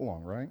we all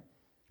belong, right?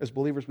 As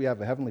believers, we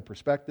have a heavenly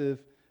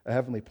perspective, a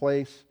heavenly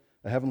place,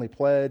 a heavenly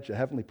pledge, a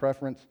heavenly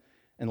preference.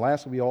 And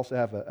lastly, we also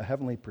have a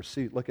heavenly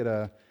pursuit. Look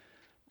at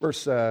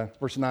verse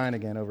 9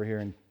 again over here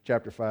in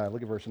chapter 5.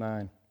 Look at verse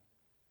 9.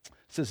 It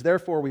says,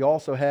 therefore we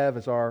also have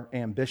as our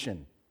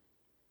ambition,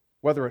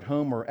 whether at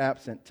home or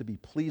absent, to be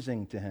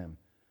pleasing to him.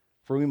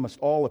 For we must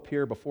all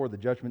appear before the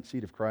judgment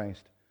seat of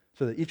Christ,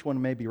 so that each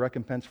one may be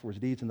recompensed for his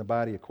deeds in the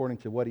body according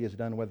to what he has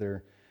done,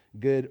 whether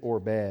good or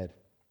bad.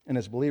 And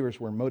as believers,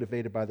 we're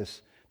motivated by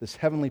this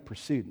heavenly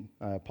pursuit.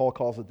 Paul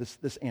calls it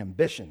this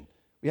ambition.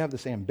 We have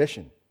this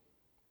ambition.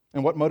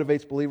 And what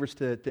motivates believers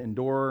to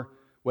endure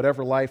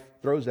whatever life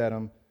throws at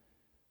them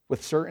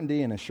with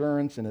certainty and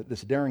assurance and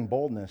this daring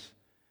boldness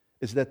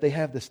is that they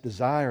have this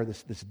desire,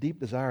 this deep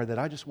desire that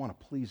I just want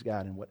to please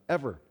God in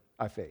whatever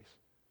I face.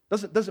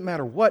 Doesn't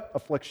matter what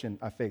affliction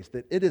I face,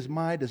 that it is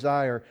my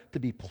desire to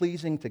be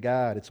pleasing to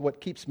God. It's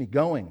what keeps me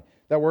going.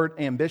 That word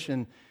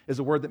ambition is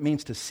a word that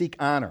means to seek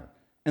honor.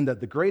 And that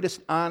the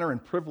greatest honor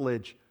and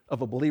privilege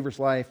of a believer's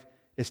life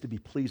is to be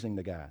pleasing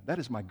to God. That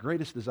is my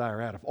greatest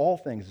desire out of all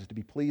things, is to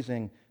be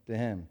pleasing to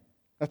Him.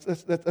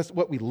 That's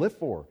what we live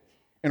for.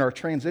 And our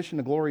transition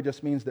to glory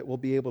just means that we'll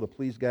be able to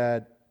please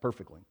God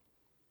perfectly.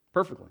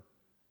 Perfectly.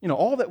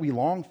 All that we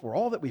long for,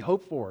 all that we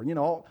hope for,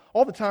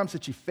 all the times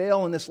that you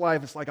fail in this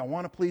life, it's like, I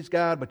want to please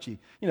God, but you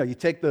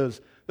take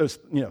those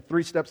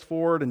 3 steps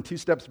forward and 2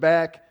 steps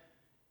back.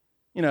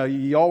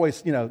 You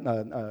always,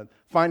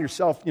 find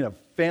yourself,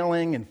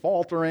 failing and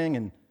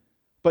faltering.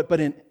 But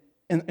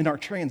in our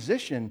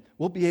transition,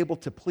 we'll be able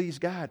to please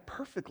God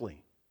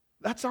perfectly.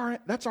 That's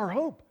our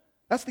hope.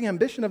 That's the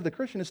ambition of the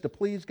Christian, is to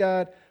please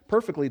God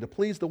perfectly, to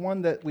please the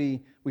one that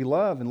we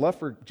love. And love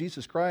for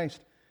Jesus Christ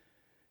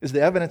is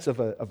the evidence of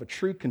a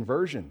true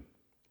conversion.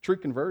 True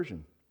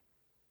conversion.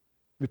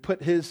 We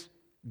put His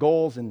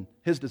goals and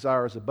His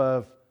desires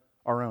above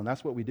our own.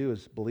 That's what we do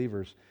as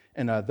believers.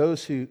 And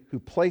those who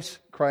place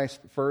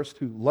Christ first,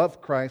 who love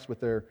Christ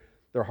with their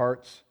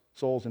hearts,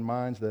 souls, and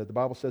minds, the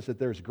Bible says that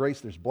there's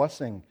grace, there's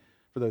blessing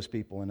for those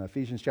people. In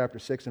Ephesians chapter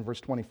 6 and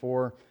verse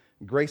 24,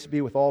 grace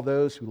be with all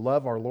those who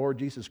love our Lord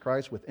Jesus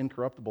Christ with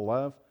incorruptible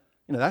love.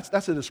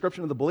 That's a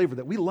description of the believer,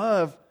 that we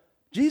love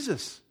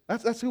Jesus.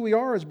 That's who we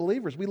are as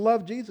believers. We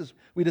love Jesus.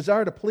 We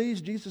desire to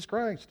please Jesus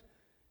Christ.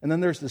 And then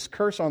there's this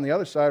curse on the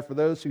other side for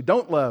those who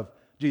don't love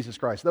Jesus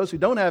Christ, those who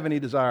don't have any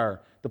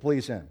desire to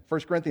please Him.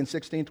 1 Corinthians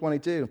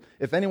 16:22,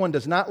 if anyone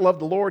does not love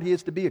the Lord, he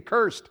is to be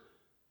accursed.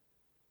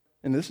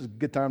 And this is a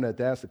good time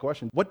to ask the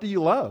question, what do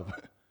you love?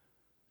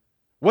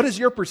 What is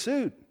your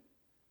pursuit?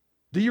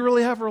 Do you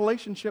really have a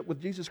relationship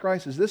with Jesus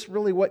Christ? Is this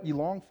really what you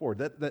long for?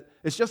 That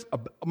it's just,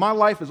 my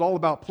life is all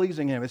about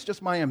pleasing Him. It's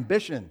just my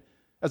ambition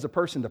as a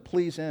person to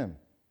please Him.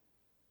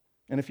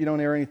 And if you don't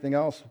hear anything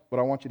else, what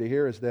I want you to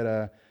hear is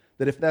that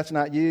if that's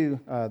not you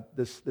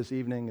this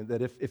evening,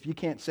 that if you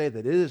can't say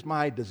that it is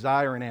my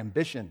desire and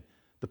ambition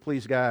to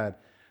please God,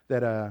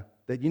 that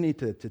you need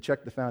to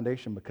check the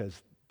foundation,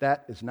 because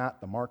that is not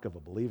the mark of a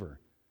believer.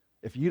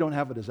 If you don't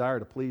have a desire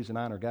to please and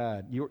honor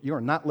God, you are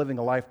not living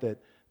a life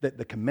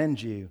that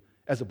commends you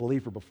as a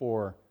believer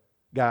before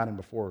God and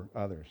before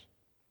others.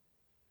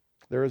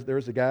 There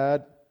is a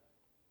God,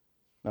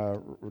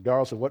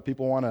 regardless of what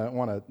people want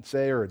to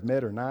say or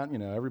admit or not.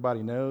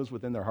 Everybody knows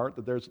within their heart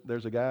that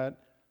there's a God.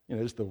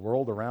 Just the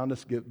world around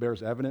us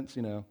bears evidence.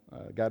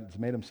 God has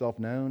made Himself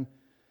known.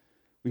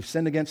 We've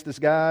sinned against this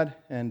God,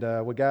 and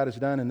what God has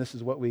done, and this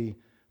is what we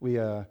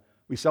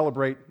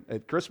celebrate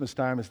at Christmas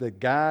time, is that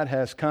God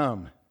has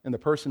come in the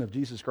person of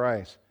Jesus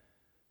Christ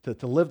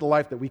to live the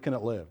life that we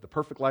cannot live, the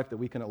perfect life that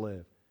we cannot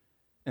live,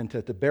 and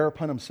to bear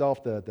upon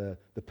Himself the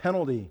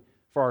penalty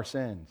for our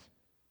sins,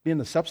 being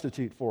the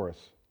substitute for us,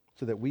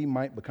 so that we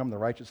might become the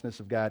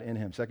righteousness of God in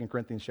Him. 2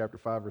 Corinthians chapter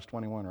 5, verse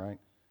 21, right?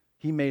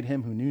 He made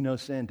Him who knew no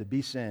sin to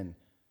be sin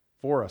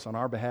for us on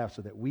our behalf,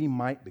 so that we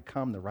might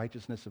become the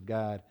righteousness of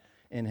God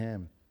in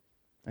Him.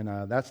 And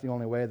that's the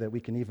only way that we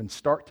can even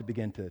start to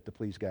begin to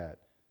please God.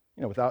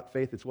 Without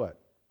faith, it's what?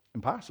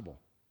 Impossible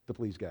to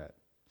please God.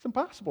 It's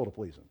impossible to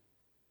please Him.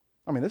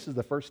 I mean, this is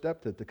the first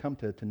step to come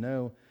to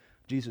know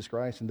Jesus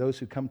Christ. And those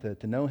who come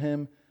to know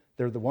Him,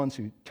 they're the ones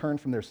who turn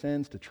from their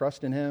sins to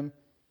trust in Him,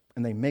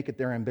 and they make it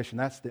their ambition.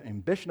 That's the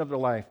ambition of their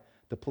life,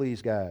 to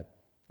please God.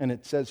 And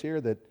it says here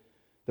that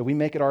we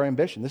make it our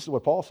ambition. This is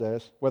what Paul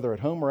says, whether at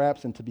home or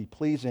absent, to be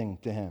pleasing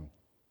to Him.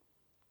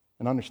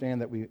 And understand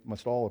that we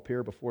must all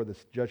appear before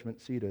this judgment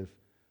seat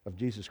of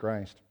Jesus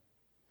Christ.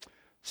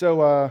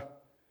 So,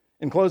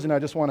 in closing, I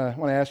just want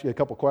to ask you a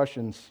couple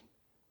questions.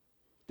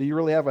 Do you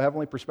really have a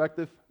heavenly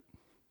perspective?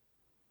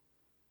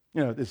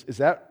 Is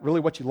that really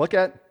what you look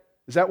at?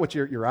 Is that what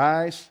your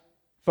eyes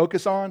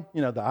focus on?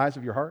 The eyes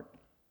of your heart?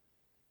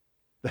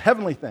 The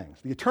heavenly things,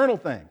 the eternal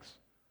things.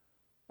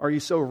 Are you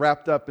so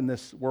wrapped up in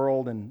this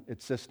world and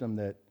its system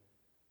that,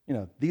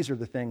 these are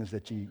the things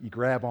that you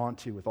grab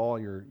onto with all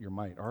your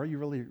might? Or are you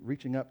really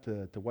reaching up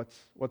to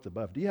what's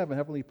above? Do you have a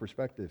heavenly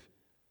perspective?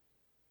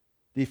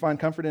 Do you find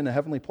comfort in a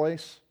heavenly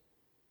place?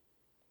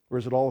 Or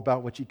is it all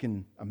about what you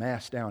can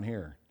amass down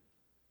here?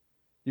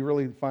 Do you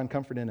really find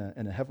comfort in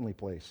a heavenly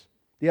place?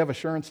 Do you have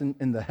assurance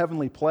in the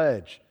heavenly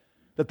pledge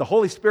that the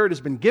Holy Spirit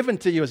has been given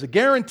to you as a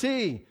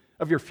guarantee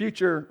of your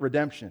future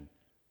redemption?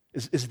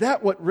 Is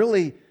that what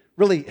really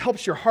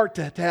helps your heart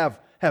to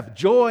have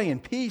joy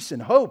and peace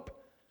and hope?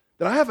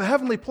 That I have a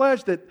heavenly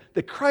pledge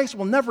that Christ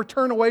will never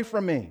turn away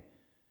from me.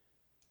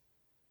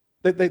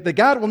 That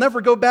God will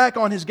never go back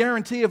on His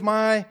guarantee of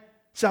my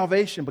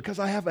salvation because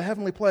I have a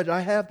heavenly pledge.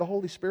 I have the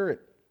Holy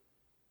Spirit.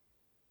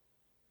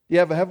 Do you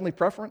have a heavenly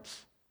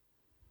preference?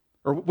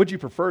 Or would you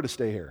prefer to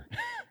stay here?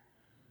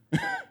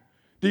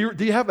 Do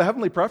you have a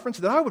heavenly preference?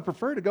 That I would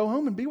prefer to go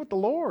home and be with the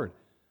Lord.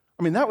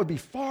 I mean, that would be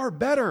far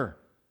better.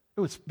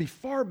 It would be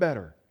far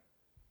better.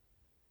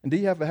 And do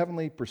you have a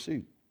heavenly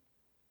pursuit?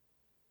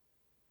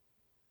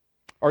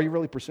 Are you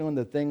really pursuing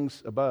the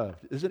things above?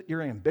 Is it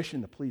your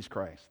ambition to please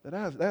Christ?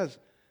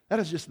 That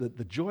is just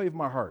the joy of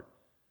my heart,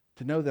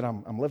 to know that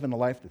I'm living a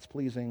life that's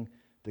pleasing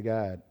to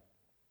God.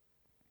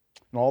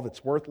 And all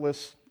that's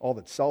worthless, all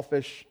that's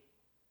selfish,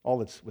 all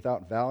that's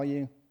without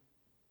value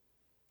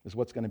is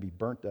what's going to be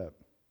burnt up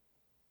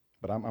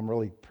but I'm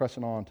really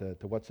pressing on to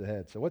what's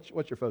ahead. So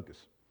what's your focus?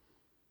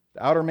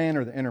 The outer man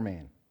or the inner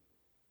man?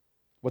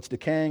 What's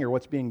decaying or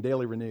what's being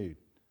daily renewed?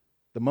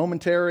 The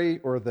momentary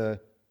or the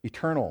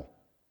eternal?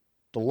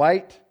 The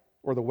light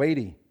or the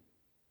weighty?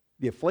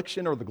 The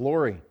affliction or the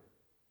glory?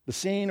 The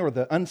seen or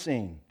the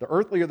unseen? The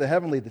earthly or the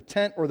heavenly? The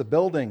tent or the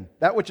building?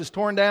 That which is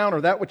torn down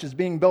or that which is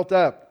being built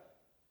up?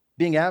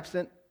 Being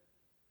absent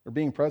or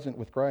being present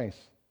with Christ?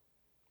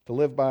 To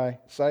live by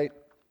sight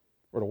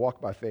or to walk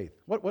by faith?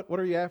 What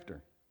are you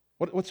after?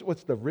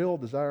 What's the real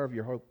desire of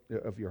your hope,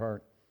 of your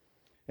heart?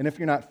 And if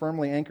you're not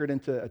firmly anchored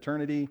into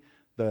eternity,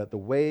 the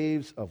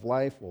waves of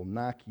life will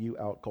knock you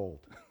out cold.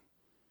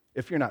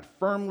 If you're not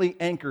firmly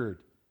anchored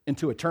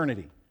into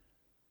eternity,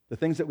 the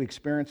things that we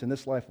experience in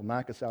this life will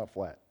knock us out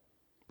flat.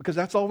 Because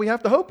that's all we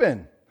have to hope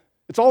in.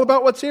 It's all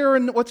about what's here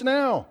and what's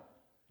now.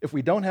 If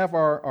we don't have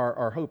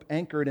our hope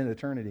anchored in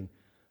eternity,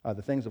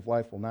 the things of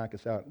life will knock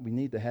us out. We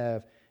need to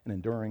have an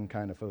enduring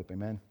kind of hope.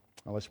 Amen?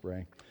 Let's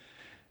pray.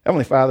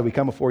 Heavenly Father, we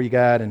come before you,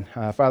 God, and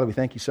Father, we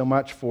thank you so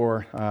much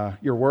for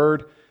your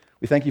word.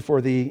 We thank you for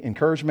the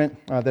encouragement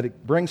that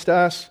it brings to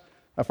us.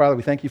 Father,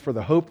 we thank you for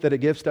the hope that it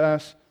gives to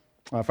us.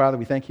 Father,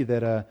 we thank you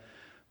that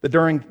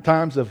during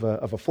times of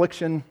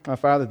affliction,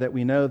 Father, that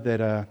we know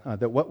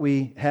that what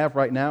we have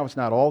right now is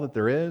not all that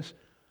there is.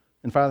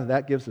 And Father,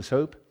 that gives us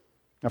hope.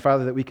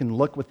 Father, that we can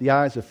look with the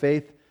eyes of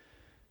faith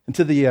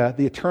into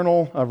the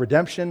eternal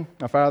redemption,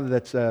 Father,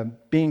 that's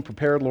being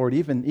prepared, Lord,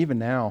 even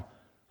now,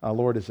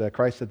 Lord, as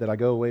Christ said, that I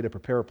go away to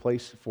prepare a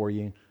place for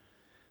you,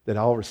 that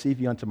I'll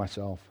receive you unto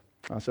myself.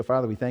 So,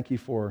 Father, we thank you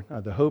for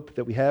the hope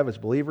that we have as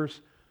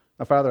believers.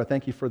 Father, I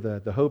thank you for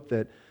the hope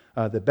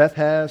that Beth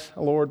has,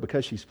 Lord,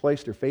 because she's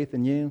placed her faith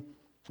in you.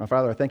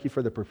 Father, I thank you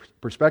for the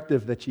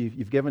perspective that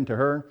you've given to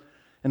her.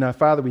 And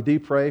Father, we do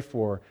pray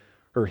for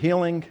her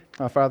healing.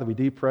 Father, we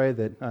do pray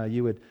that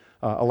you would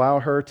allow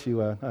her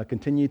to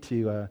continue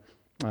to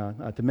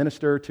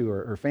minister to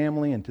her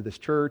family and to this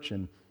church.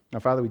 And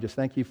Father, we just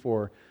thank you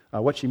for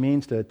what she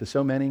means to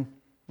so many.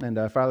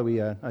 And Father,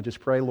 we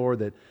just pray, Lord,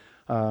 that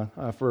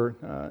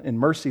in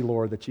mercy,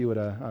 Lord, that you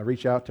would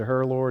reach out to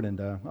her, Lord, and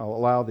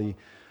allow the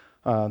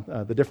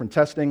different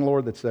testing,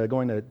 Lord, that's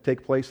going to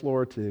take place,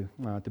 Lord, to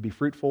be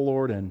fruitful,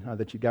 Lord, and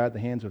that you guide the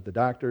hands of the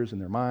doctors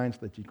and their minds,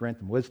 that you grant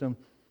them wisdom.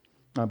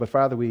 But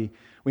Father, we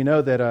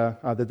know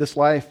that this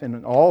life,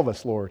 and all of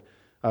us, Lord,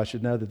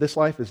 should know that this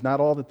life is not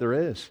all that there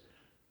is.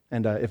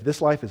 And if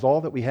this life is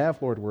all that we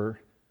have, Lord, we're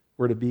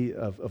to be,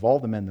 of all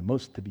the men, the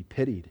most to be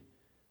pitied.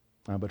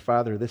 But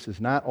Father, this is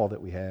not all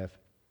that we have.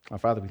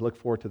 Father, we look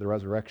forward to the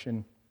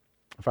resurrection.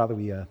 Father,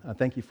 we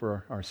thank you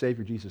for our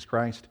Savior, Jesus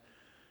Christ.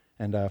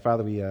 And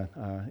Father, we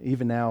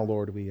even now,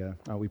 Lord,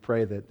 we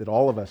pray that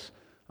all of us,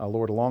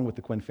 Lord, along with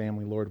the Quinn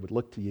family, Lord, would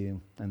look to you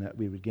and that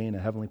we would gain a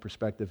heavenly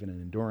perspective and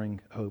an enduring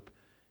hope.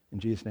 In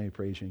Jesus' name we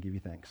praise you and give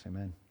you thanks.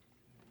 Amen.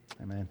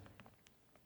 Amen.